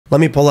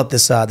Let me pull up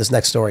this this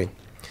next story.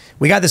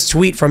 We got this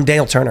tweet from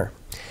Daniel Turner.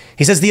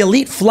 He says, the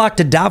elite flocked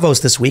to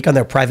Davos this week on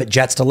their private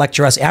jets to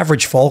lecture us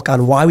average folk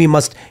on why we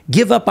must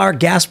give up our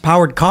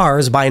gas-powered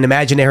cars by an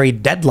imaginary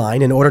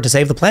deadline in order to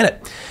save the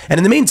planet. And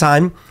in the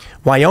meantime,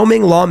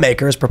 Wyoming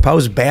lawmakers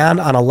propose ban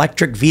on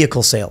electric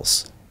vehicle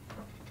sales.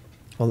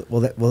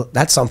 Well,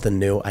 that's something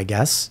new, I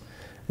guess.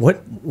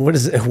 What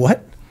is it?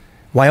 What?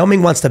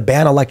 Wyoming wants to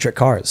ban electric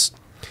cars.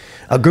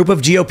 A group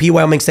of GOP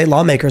Wyoming state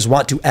lawmakers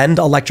want to end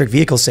electric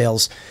vehicle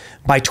sales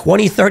by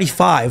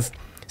 2035,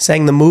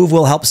 saying the move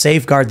will help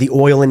safeguard the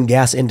oil and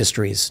gas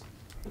industries.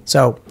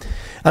 So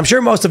I'm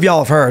sure most of y'all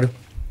have heard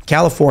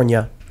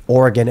California,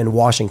 Oregon, and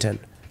Washington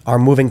are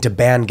moving to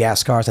ban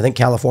gas cars. I think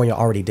California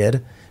already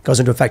did. Goes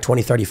into effect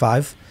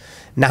 2035.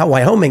 Now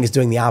Wyoming is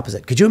doing the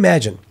opposite. Could you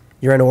imagine?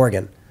 You're in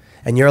Oregon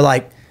and you're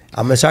like,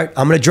 I'm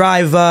gonna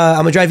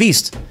drive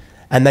east.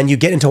 And then you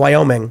get into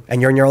Wyoming and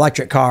you're in your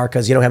electric car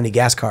because you don't have any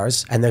gas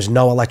cars and there's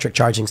no electric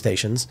charging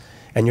stations.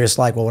 And you're just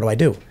like, well, what do I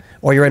do?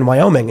 Or you're in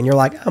Wyoming and you're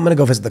like, I'm going to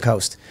go visit the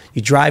coast.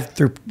 You drive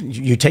through,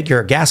 you take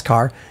your gas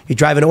car, you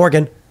drive in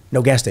Oregon,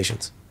 no gas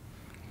stations.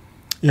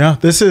 Yeah,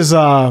 this is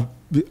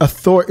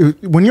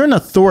when you're an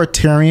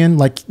authoritarian,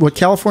 like what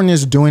California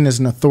is doing is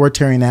an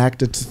authoritarian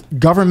act. It's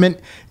government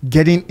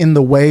getting in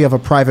the way of a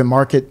private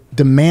market,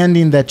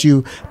 demanding that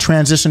you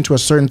transition to a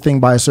certain thing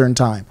by a certain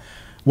time.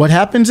 What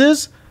happens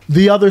is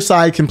the other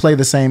side can play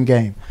the same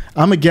game.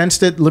 I'm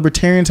against it.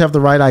 Libertarians have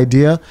the right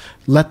idea.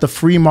 Let the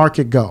free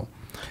market go.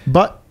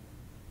 But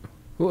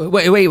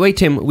Wait,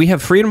 Tim. We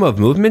have freedom of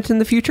movement in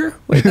the future?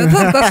 Wait,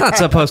 that's not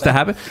supposed to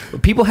happen.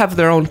 People have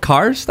their own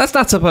cars? That's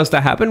not supposed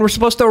to happen. We're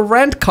supposed to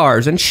rent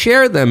cars and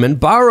share them and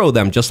borrow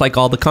them, just like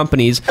all the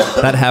companies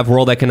that have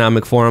World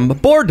Economic Forum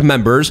board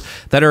members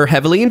that are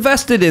heavily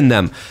invested in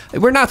them.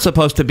 We're not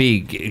supposed to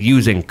be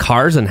using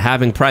cars and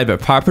having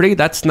private property.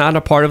 That's not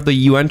a part of the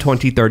UN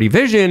 2030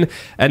 vision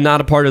and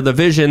not a part of the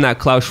vision that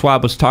Klaus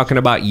Schwab was talking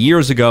about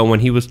years ago when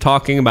he was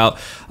talking about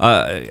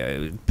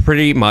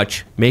pretty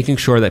much making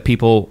sure that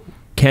people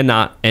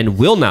cannot and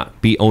will not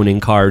be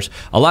owning cars.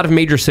 A lot of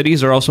major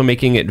cities are also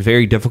making it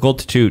very difficult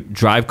to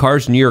drive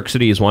cars. New York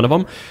City is one of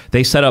them.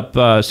 They set up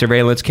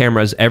surveillance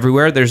cameras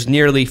everywhere. There's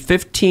nearly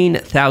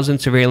 15,000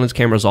 surveillance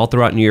cameras all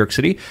throughout New York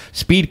City.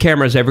 Speed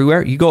cameras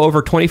everywhere. You go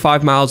over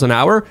 25 miles an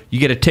hour, you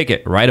get a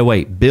ticket right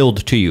away,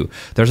 billed to you.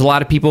 There's a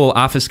lot of people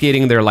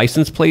obfuscating their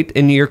license plate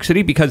in New York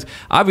City because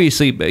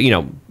obviously, you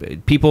know,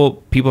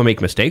 people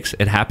make mistakes.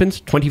 It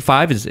happens.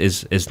 25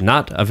 is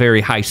not a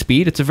very high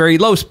speed. It's a very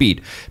low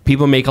speed.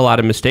 People make a lot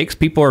of mistakes.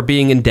 People are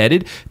being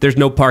indebted. There's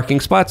no parking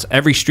spots.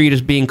 Every street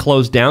is being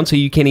closed down, so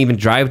you can't even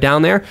drive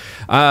down there.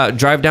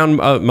 Drive down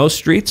most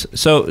streets.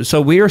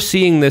 So we are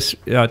seeing this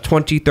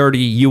 2030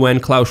 UN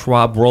Klaus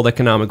Schwab World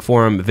Economic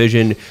Forum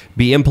vision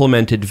be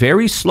implemented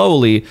very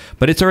slowly,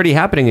 but it's already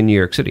happening in New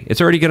York City. It's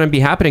already going to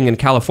be happening in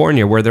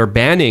California, where they're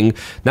banning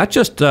not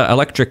just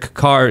electric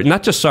cars,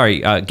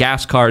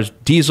 gas cars,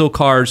 diesel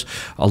cars,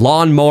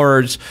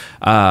 lawnmowers,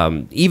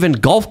 even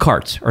golf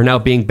carts are now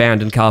being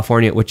banned in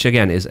California, which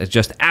again is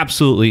just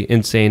absolutely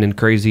insane and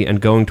crazy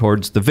and going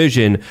towards the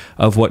vision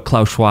of what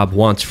Klaus Schwab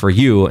wants for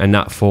you and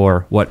not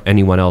for what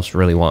anyone else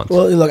really wants.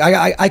 Well, look,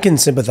 I can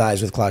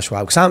sympathize with Klaus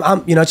Schwab because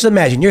I'm just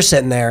imagine you're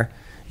sitting there,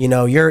 you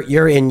know,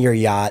 you're in your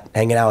yacht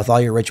hanging out with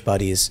all your rich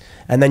buddies,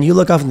 and then you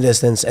look off in the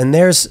distance and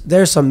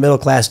there's some middle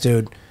class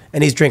dude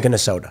and he's drinking a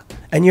soda,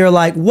 and you're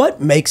like, what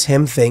makes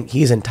him think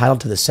he's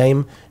entitled to the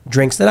same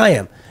drinks that I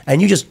am?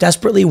 And you just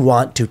desperately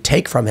want to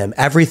take from him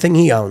everything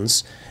he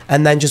owns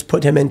and then just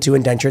put him into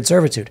indentured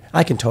servitude.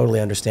 I can totally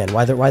understand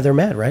why they're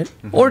mad, right?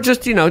 Mm-hmm. Or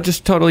just, you know,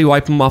 just totally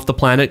wipe them off the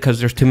planet because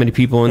there's too many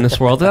people in this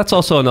world. That's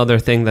also another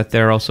thing that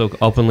they're also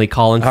openly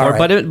calling for.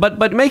 Right.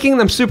 But making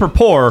them super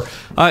poor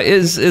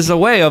is a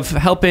way of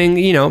helping,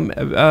 you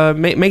know,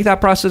 make that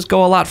process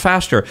go a lot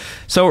faster.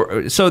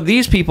 So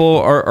these people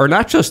are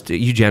not just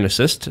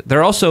eugenicists.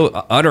 They're also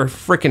utter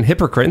freaking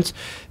hypocrites.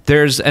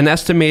 There's an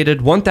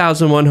estimated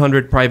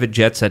 1,100 private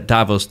jets at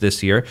Davos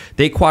this year.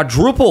 They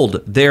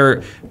quadrupled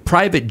their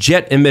private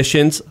jet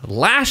emissions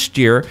last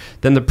year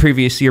than the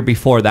previous year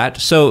before that.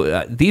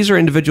 So these are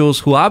individuals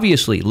who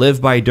obviously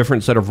live by a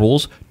different set of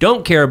rules,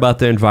 don't care about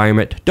the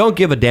environment, don't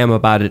give a damn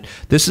about it.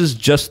 This is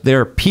just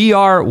their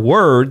PR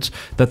words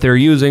that they're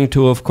using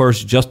to, of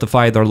course,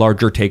 justify their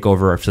larger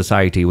takeover of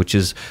society, which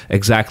is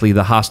exactly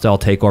the hostile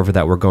takeover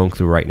that we're going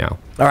through right now.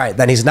 All right,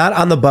 then he's not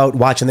on the boat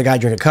watching the guy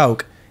drink a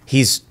Coke.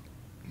 He's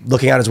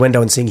looking out his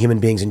window and seeing human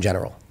beings in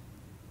general.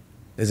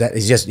 Is that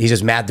he's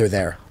just mad they're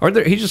there? Or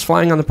he's just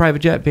flying on the private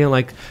jet, being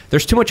like,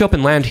 "There's too much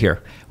open land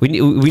here. We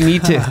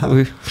need to."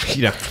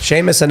 You know.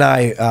 Seamus and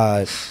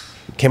I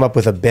came up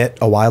with a bit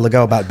a while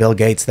ago about Bill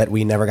Gates that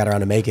we never got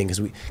around to making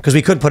because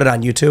we could put it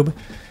on YouTube.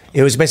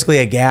 It was basically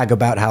a gag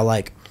about how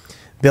like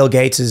Bill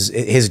Gates is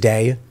his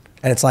day,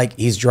 and it's like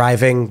he's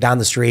driving down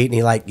the street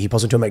and he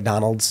pulls into a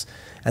McDonald's.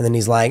 And then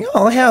he's like,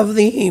 "Oh, I'll have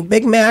the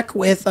Big Mac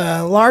with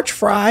a large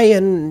fry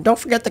and don't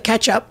forget the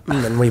ketchup."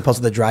 And then when he pulls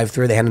to the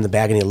drive-thru, they hand him the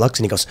bag and he looks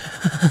and he goes,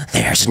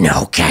 "There's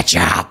no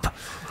ketchup."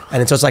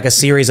 And so it's like a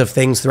series of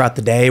things throughout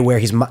the day where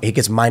he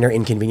gets minor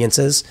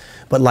inconveniences,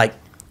 but like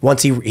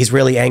once he's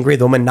really angry,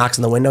 the woman knocks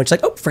on the window and she's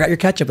like, oh, forgot your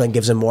ketchup, and then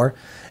gives him more.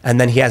 And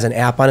then he has an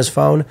app on his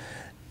phone.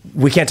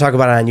 We can't talk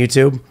about it on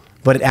YouTube,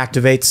 but it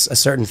activates a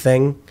certain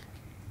thing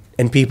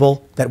in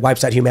people that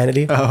wipes out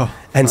humanity.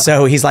 And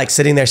so he's like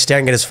sitting there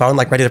staring at his phone,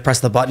 like ready to press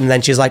the button. And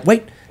then she's like,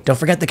 wait, don't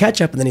forget the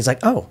ketchup. And then he's like,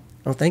 oh,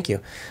 thank you.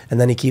 And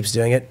then he keeps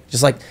doing it.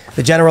 Just like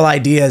the general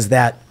idea is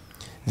that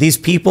these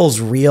people's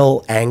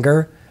real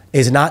anger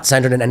is not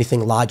centered in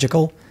anything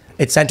logical.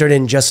 It's centered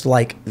in just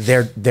like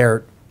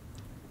their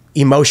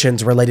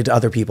emotions related to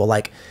other people.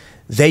 Like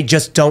they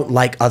just don't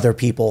like other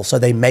people, so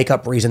they make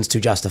up reasons to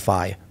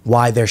justify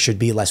why there should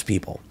be less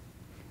people.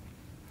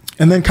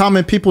 And then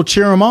common people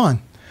cheer them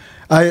on.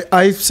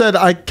 I said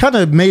I kind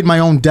of made my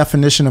own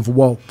definition of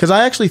woke because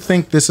I actually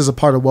think this is a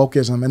part of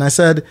wokeism. And I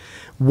said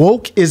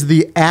woke is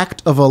the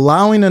act of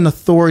allowing an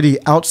authority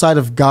outside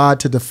of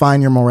God to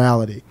define your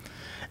morality.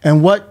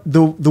 And what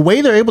the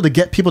way they're able to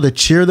get people to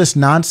cheer this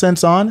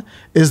nonsense on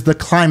is the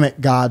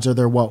climate gods, or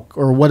they're woke,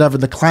 or whatever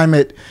the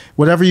climate,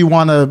 whatever you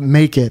want to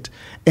make it,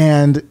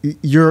 and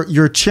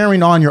you're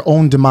cheering on your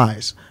own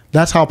demise.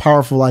 That's how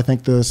powerful I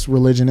think this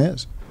religion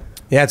is.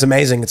 Yeah, it's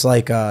amazing. It's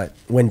like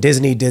when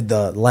Disney did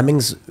the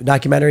Lemmings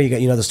documentary.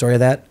 You know the story of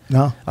that?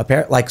 No.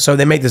 So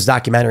they made this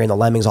documentary, and the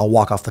lemmings all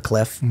walk off the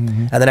cliff,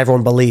 and then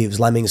everyone believes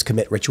lemmings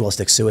commit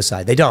ritualistic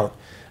suicide. They don't.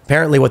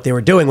 Apparently what they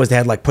were doing was they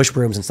had like push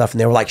brooms and stuff, and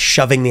they were like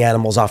shoving the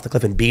animals off the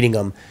cliff and beating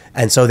them.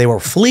 And so they were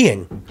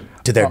fleeing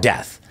to their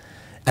death.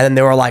 And then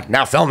they were like,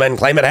 now film it and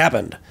claim it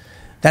happened.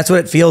 That's what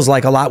it feels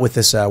like a lot with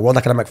this World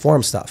Economic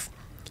Forum stuff.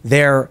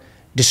 They're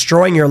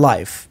destroying your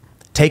life,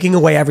 taking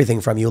away everything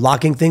from you,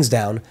 locking things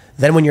down.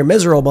 Then when you're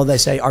miserable, they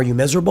say, are you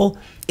miserable?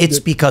 It's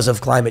because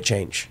of climate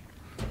change.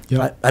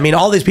 Yeah. I mean,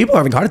 all these people are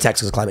having heart attacks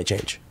because of climate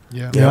change.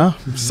 Yeah. You know?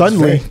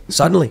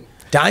 Suddenly.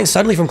 Dying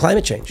suddenly from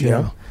climate change, you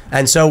know?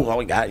 And so,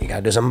 you got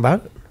to do something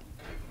about it.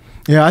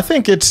 Yeah, I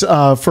think it's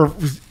for,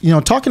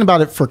 talking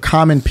about it for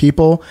common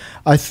people,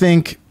 I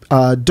think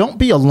don't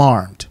be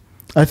alarmed.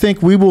 I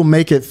think we will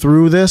make it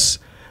through this.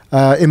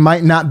 It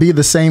might not be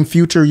the same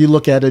future you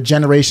look at a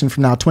generation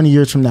from now, 20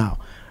 years from now.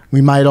 We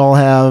might all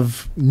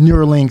have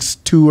Neuralinks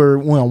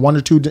 1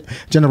 or 2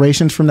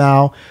 generations from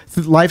now.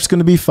 Life's going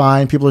to be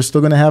fine. People are still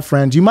going to have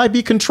friends. You might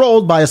be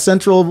controlled by a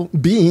central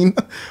being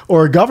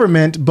or a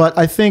government, but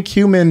I think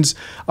humans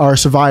are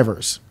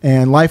survivors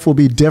and life will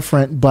be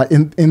different. But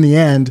in the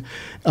end,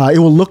 it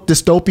will look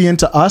dystopian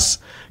to us.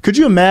 Could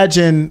you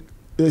imagine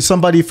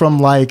somebody from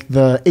like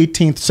the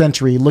 18th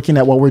century looking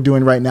at what we're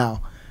doing right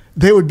now?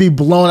 They would be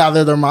blown out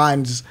of their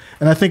minds.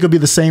 And I think it would be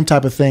the same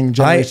type of thing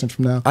generations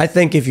from now. I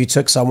think if you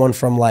took someone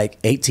from like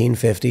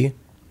 1850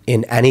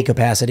 in any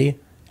capacity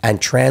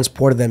and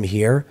transported them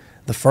here,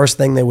 the first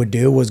thing they would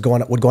do was go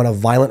on a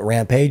violent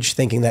rampage,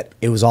 thinking that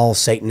it was all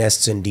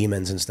Satanists and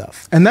demons and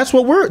stuff. And that's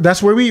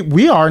where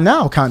we are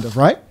now, kind of,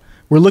 right?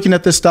 We're looking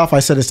at this stuff. I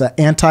said it's an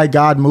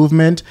anti-God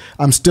movement.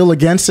 I'm still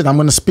against it. I'm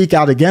going to speak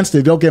out against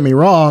it. Don't get me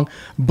wrong.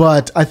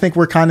 But I think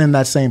we're kind of in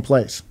that same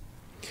place.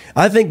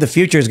 I think the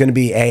future is going to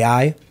be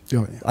AI.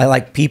 Oh, yeah. I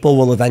like people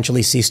will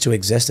eventually cease to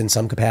exist in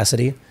some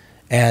capacity.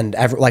 And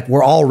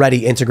we're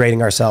already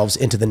integrating ourselves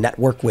into the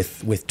network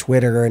with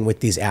Twitter and with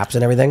these apps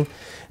and everything.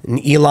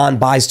 And Elon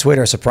buys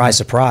Twitter, surprise,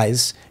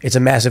 surprise. It's a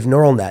massive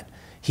neural net.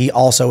 He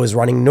also is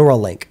running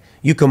Neuralink.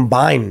 You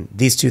combine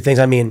these two things.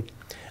 I mean,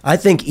 I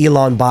think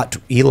Elon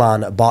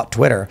bought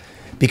Twitter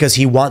because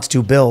he wants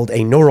to build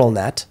a neural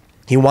net.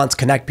 He wants to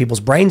connect people's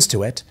brains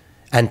to it.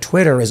 And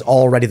Twitter is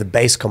already the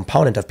base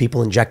component of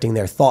people injecting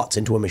their thoughts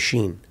into a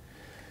machine.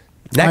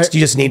 Next, you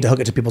just need to hook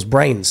it to people's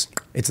brains.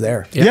 It's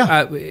there.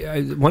 Yeah.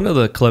 One of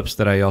the clips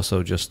that I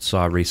also just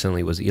saw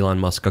recently was Elon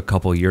Musk a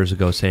couple years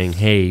ago saying,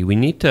 "Hey, we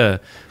need to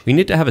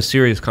have a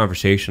serious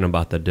conversation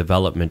about the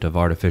development of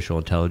artificial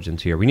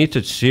intelligence here. We need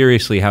to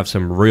seriously have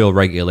some real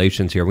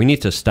regulations here. We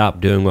need to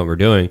stop doing what we're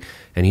doing."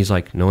 And he's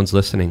like, "No one's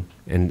listening,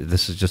 and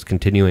this is just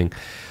continuing."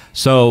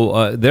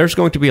 So there's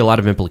going to be a lot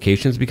of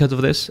implications because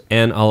of this,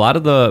 and a lot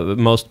of the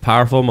most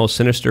powerful, most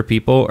sinister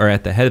people are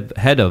at the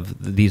head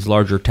of these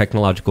larger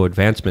technological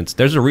advancements.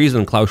 There's a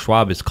reason Klaus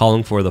Schwab is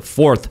calling for the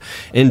 4th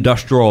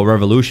industrial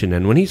revolution,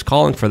 and when he's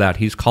calling for that,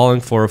 he's calling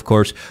for, of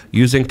course,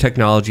 using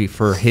technology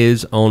for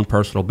his own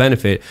personal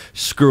benefit,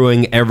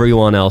 screwing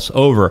everyone else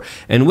over.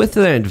 And with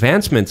the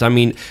advancements, I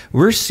mean,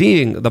 we're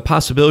seeing the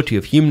possibility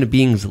of human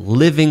beings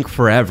living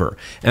forever,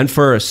 and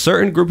for a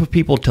certain group of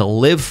people to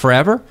live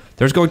forever,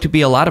 there's going to be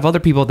a lot of other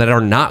people that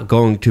are not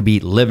going to be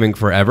living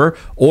forever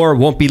or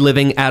won't be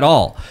living at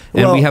all.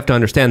 And we have to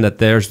understand that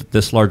there's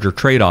this larger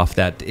trade-off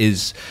that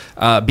is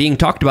being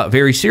talked about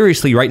very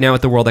seriously right now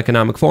at the World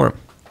Economic Forum.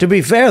 To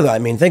be fair, though, I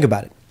mean, think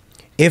about it.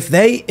 If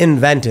they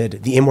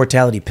invented the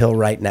immortality pill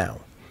right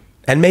now,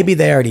 and maybe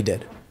they already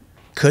did,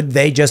 could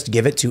they just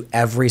give it to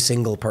every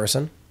single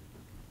person?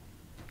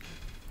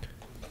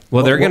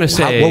 Well, they're going to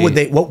say, what would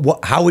they?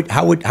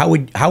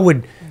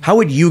 How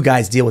would you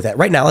guys deal with that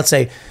right now? Let's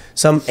say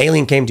some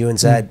alien came to you and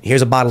said,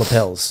 "Here's a bottle of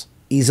pills,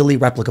 easily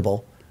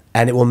replicable,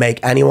 and it will make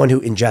anyone who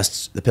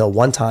ingests the pill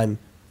one time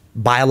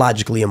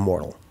biologically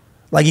immortal.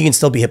 Like you can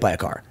still be hit by a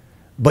car,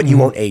 but you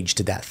won't age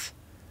to death."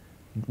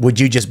 would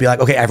you just be like,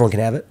 okay, everyone can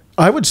have it?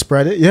 I would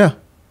spread it. Yeah.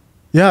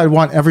 Yeah, I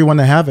want everyone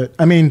to have it.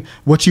 I mean,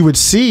 what you would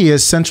see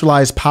is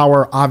centralized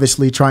power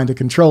obviously trying to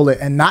control it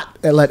and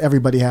not let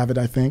everybody have it,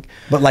 I think.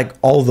 But like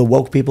all the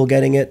woke people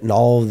getting it and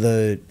all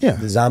the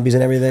zombies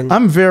and everything?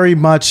 I'm very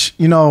much,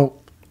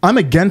 I'm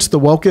against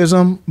the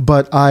wokeism,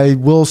 but I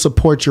will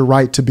support your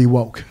right to be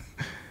woke.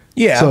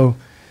 Yeah. So,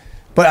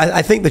 but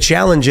I think the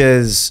challenge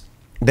is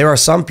there are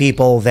some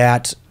people who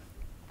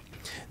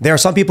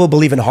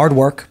believe in hard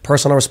work,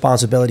 personal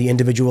responsibility,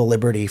 individual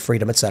liberty,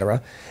 freedom,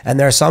 etc. And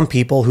there are some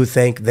people who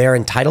think they're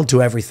entitled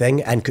to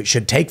everything and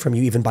should take from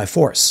you even by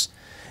force.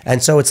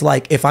 And so it's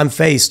like, if I'm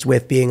faced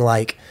with being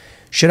like,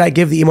 should I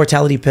give the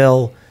immortality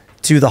pill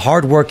to the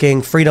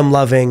hardworking,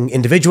 freedom-loving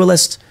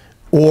individualist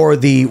or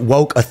the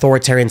woke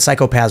authoritarian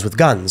psychopaths with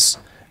guns?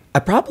 I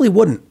probably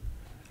wouldn't.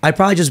 I'd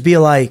probably just be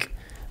like,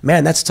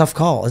 man, that's a tough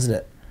call, isn't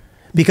it?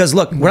 Because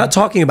look, we're not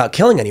talking about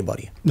killing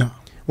anybody. No.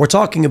 We're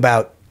talking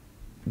about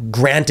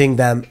granting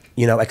them,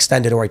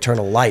 extended or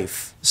eternal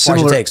life. Or I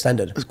should say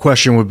extended. The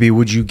question would be,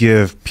 would you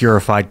give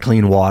purified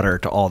clean water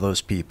to all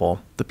those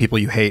people? The people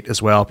you hate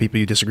as well, people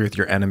you disagree with,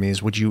 your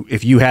enemies. Would you,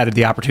 if you had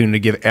the opportunity to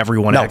give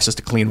everyone access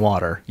to clean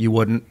water, you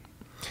wouldn't?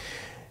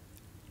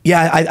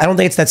 Yeah, I don't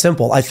think it's that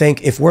simple. I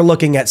think if we're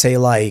looking at, say,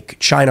 like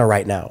China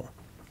right now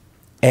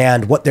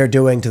and what they're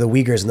doing to the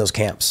Uyghurs in those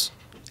camps,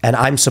 and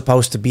I'm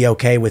supposed to be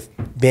okay with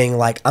being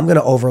like, I'm going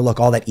to overlook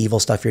all that evil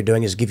stuff you're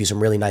doing, just give you some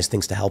really nice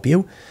things to help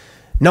you.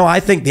 No,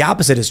 I think the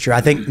opposite is true. I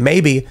think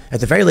maybe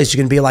at the very least you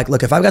can be like,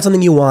 look, if I've got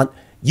something you want,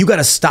 you got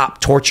to stop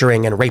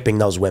torturing and raping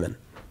those women.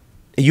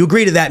 You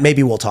agree to that,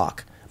 maybe we'll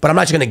talk. But I'm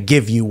not just going to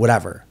give you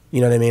whatever.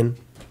 You know what I mean?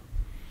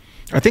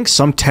 I think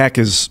some tech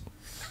is,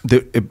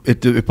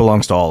 it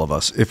belongs to all of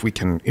us if we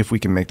can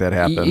make that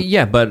happen.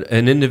 Yeah, but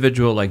an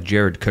individual like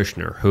Jared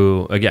Kushner,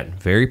 who, again,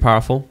 very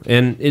powerful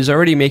and is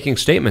already making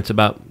statements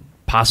about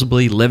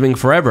possibly living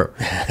forever.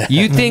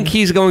 You think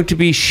he's going to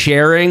be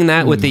sharing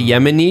that with the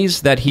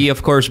Yemenis that he,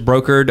 of course,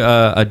 brokered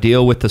a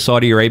deal with the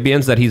Saudi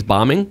Arabians that he's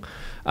bombing?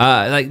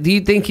 Do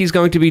you think he's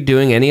going to be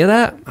doing any of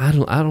that? I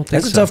don't think so.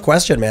 That's a tough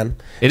question, man.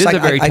 It is a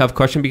very tough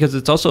question because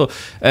it's also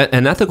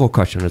an ethical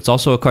question. It's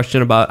also a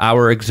question about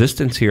our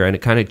existence here, and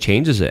it kind of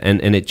changes it.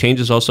 And it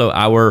changes also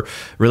our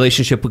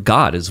relationship with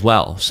God as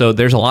well. So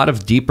there's a lot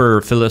of deeper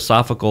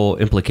philosophical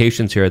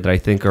implications here that I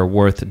think are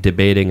worth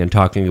debating and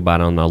talking about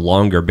on a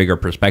longer, bigger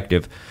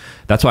perspective.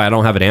 That's why I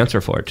don't have an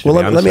answer for it. Well,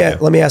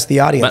 let me ask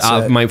the audience.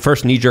 But my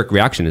first knee-jerk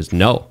reaction is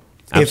no.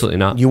 Absolutely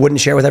not. You wouldn't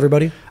share with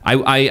everybody?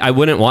 I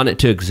wouldn't want it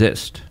to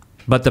exist.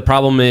 But the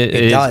problem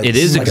is it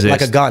exists.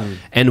 Like a gun.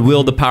 And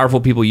will the powerful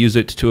people use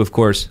it to, of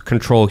course,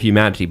 control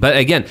humanity? But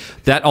again,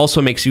 that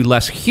also makes you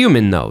less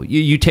human, though.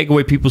 You take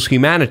away people's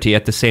humanity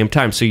at the same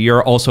time, so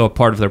you're also a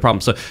part of their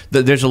problem. So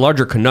there's a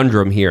larger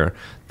conundrum here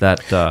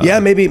that... yeah,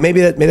 maybe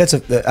that's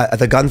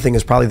the gun thing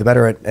is probably the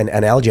better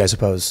analogy, I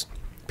suppose.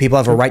 People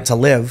have a right to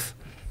live.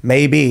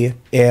 Maybe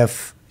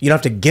if... You don't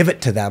have to give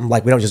it to them.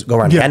 Like, we don't just go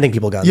around handing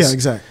people guns. Yeah,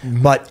 exactly.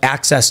 Mm-hmm. But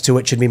access to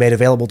it should be made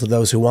available to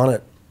those who want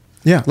it.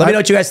 Yeah. Let me know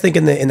what you guys think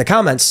in the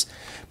comments.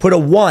 Put a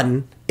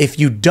 1 if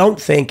you don't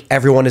think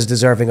everyone is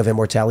deserving of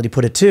immortality.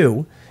 Put a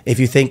 2 if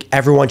you think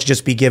everyone should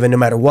just be given no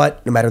matter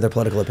what, no matter their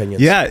political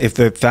opinions. Yeah, if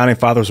the founding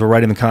fathers were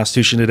writing the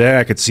Constitution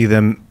today, I could see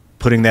them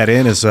putting that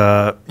in as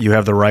you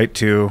have the right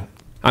to...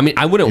 I mean,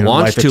 I wouldn't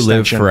want to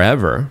live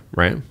forever,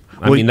 right?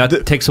 I mean,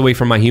 that takes away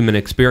from my human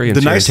experience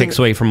here. It takes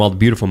away from all the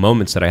beautiful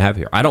moments that I have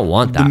here. I don't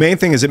want that. The main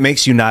thing is it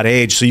makes you not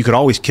age, so you could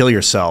always kill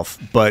yourself,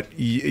 but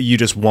you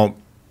just won't.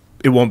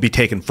 It won't be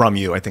taken from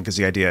you, I think, is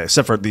the idea,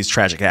 except for these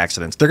tragic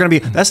accidents. They're going to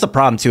be... That's the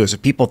problem, too, is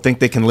if people think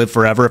they can live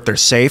forever, if they're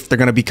safe, they're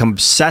going to become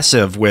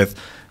obsessive with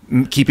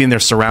keeping their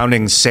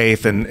surroundings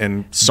safe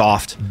and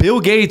soft. Bill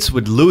Gates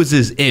would lose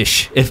his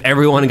ish if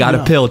everyone got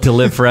a pill to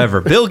live forever.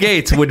 Bill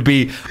Gates would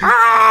be...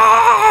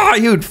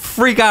 He would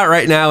freak out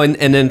right now and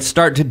then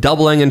start to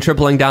doubling and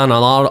tripling down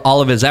on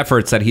all of his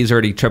efforts that he's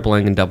already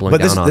tripling and doubling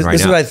down on right now.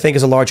 This is what I think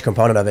is a large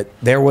component of it.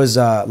 There was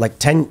like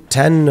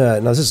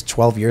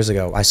 12 years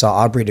ago, I saw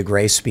Aubrey de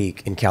Grey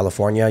speak in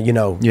California. You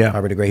know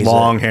Aubrey de Grey. He's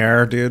long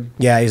hair, dude.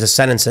 Yeah, he's a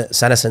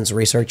senescence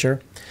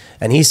researcher.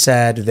 And he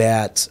said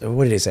that,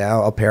 what did he say?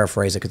 I'll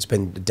paraphrase it because it's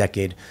been a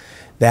decade.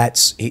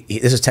 This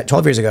is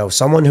 12 years ago.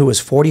 Someone who is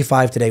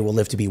 45 today will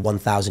live to be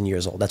 1,000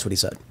 years old. That's what he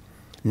said.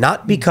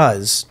 Not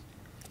because...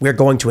 we're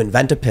going to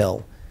invent a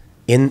pill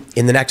in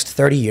the next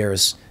 30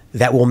 years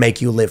that will make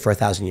you live for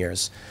 1,000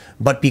 years.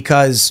 But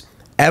because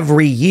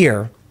every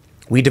year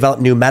we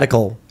develop new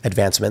medical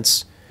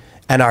advancements,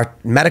 and our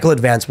medical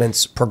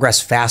advancements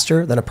progress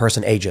faster than a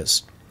person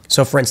ages.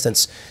 So for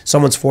instance,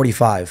 someone's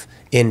 45.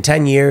 In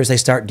 10 years, they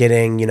start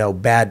getting,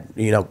 bad,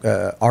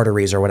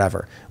 arteries or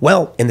whatever.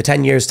 Well, in the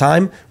 10 years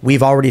time,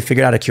 we've already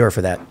figured out a cure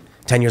for that.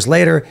 10 years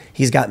later,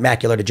 he's got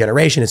macular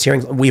degeneration. His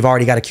hearing, we've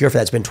already got a cure for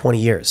that. It's been 20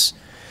 years.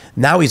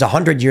 Now he's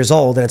 100 years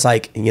old, and it's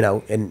like,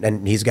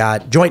 and he's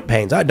got joint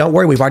pains. Don't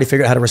worry, we've already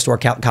figured out how to restore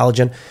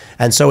collagen.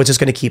 And so it's just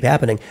going to keep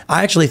happening.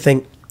 I actually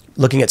think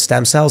looking at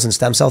stem cells and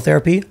stem cell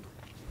therapy,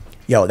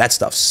 that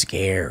stuff's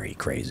scary,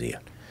 crazy.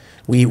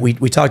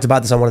 We talked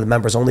about this on one of the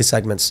members-only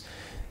segments.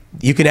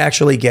 You can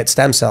actually get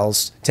stem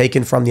cells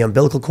taken from the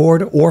umbilical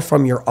cord or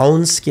from your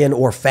own skin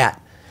or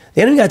fat.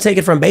 They don't even got to take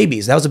it from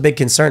babies. That was a big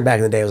concern back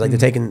in the day. It was like they're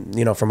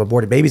taking, from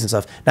aborted babies and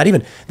stuff. Not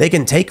even. They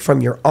can take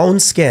from your own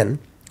skin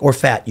or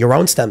fat, your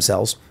own stem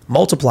cells,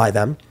 multiply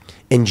them,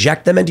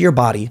 inject them into your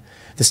body.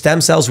 The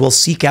stem cells will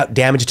seek out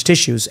damaged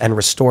tissues and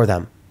restore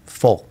them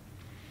full.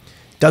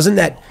 Doesn't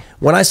that,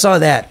 when I saw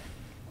that,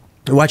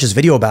 I watched this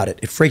video about it,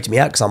 it freaked me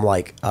out because I'm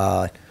like,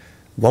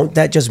 won't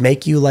that just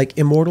make you like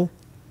immortal?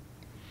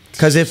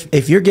 Because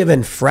if you're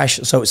given fresh,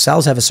 so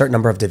cells have a certain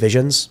number of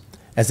divisions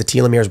as the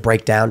telomeres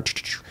break down,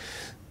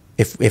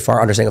 if our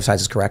understanding of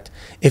science is correct.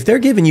 If they're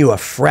giving you a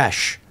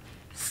fresh,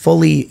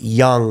 fully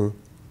young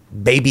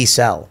baby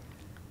cell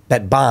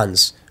that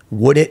bonds,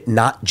 would it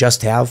not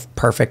just have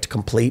perfect,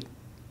 complete,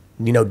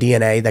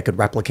 DNA that could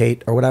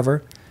replicate or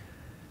whatever?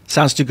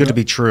 Sounds too good to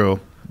be true.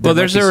 Well,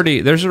 there's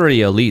already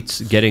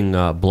elites getting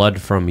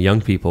blood from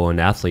young people and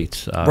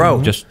athletes.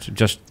 Bro,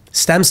 just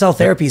stem cell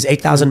therapy is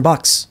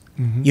 $8,000.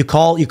 Mm-hmm. You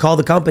call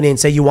the company and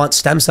say you want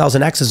stem cells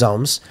and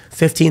exosomes,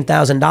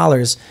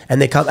 $15,000,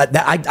 and they come.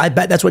 I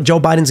bet that's what Joe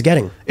Biden's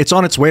getting. It's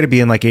on its way to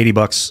being like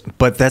 $80,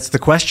 but that's the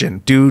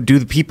question: Do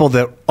the people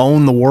that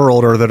own the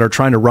world or that are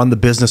trying to run the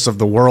business of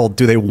the world,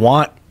 do they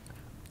want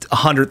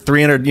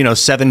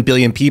 7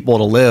 billion people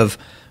to live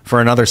for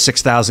another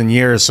 6,000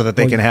 years so that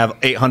they can have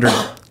 800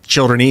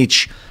 children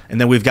each,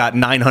 and then we've got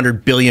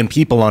 900 billion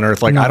people on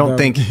Earth? Like, I don't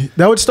think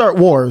that would start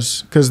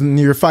wars, because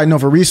you're fighting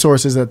over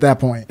resources at that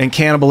point, and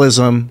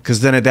cannibalism,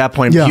 because then at that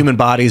point human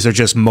bodies are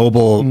just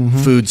mobile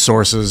food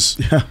sources.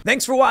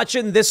 Thanks for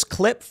watching this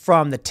clip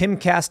from the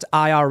Timcast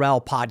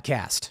IRL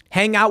podcast.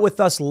 Hang out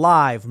with us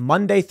live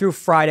Monday through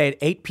Friday at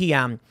 8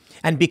 p.m.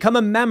 and become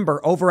a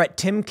member over at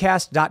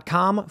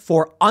timcast.com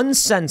for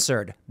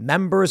uncensored,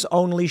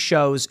 members-only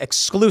shows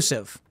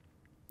exclusive.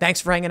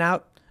 Thanks for hanging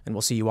out, and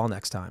we'll see you all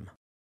next time.